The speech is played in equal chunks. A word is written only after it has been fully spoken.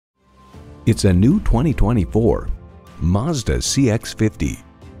It's a new 2024 Mazda CX-50.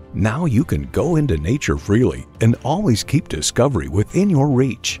 Now you can go into nature freely and always keep discovery within your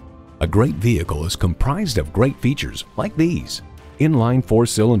reach. A great vehicle is comprised of great features like these: inline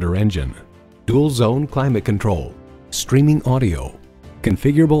 4-cylinder engine, dual zone climate control, streaming audio,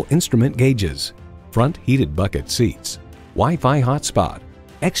 configurable instrument gauges, front heated bucket seats, Wi-Fi hotspot,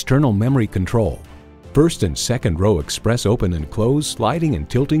 external memory control, first and second row express open and close sliding and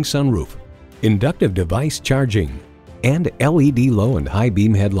tilting sunroof, inductive device charging, and LED low and high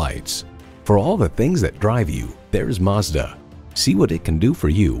beam headlights. For all the things that drive you, there's Mazda. See what it can do for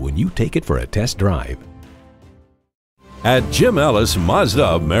you when you take it for a test drive. At Jim Ellis Mazda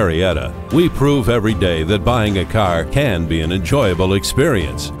of Marietta, we prove every day that buying a car can be an enjoyable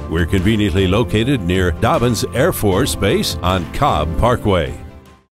experience. We're conveniently located near Dobbins Air Force Base on Cobb Parkway.